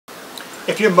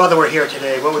If your mother were here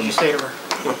today, what would you say to her?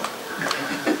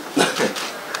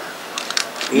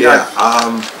 Yeah,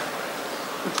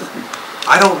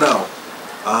 I don't know.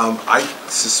 I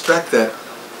suspect that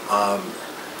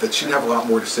that she'd have a lot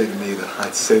more to say to me than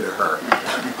I'd say to her.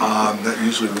 That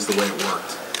usually was the way it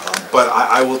worked. But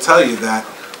I will tell you that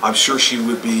I'm sure she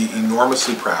would be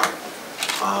enormously proud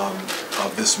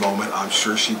of this moment. I'm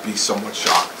sure she'd be somewhat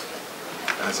shocked,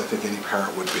 as I think any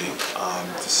parent would be,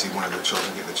 to see one of their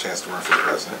children get the chance to run for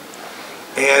president.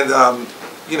 And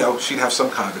you know, she'd have some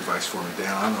kind of advice for me,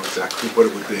 Dan. I don't know exactly what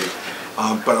it would be.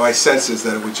 But my sense is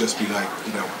that it would just be like,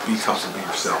 you know, be tough and be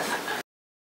yourself.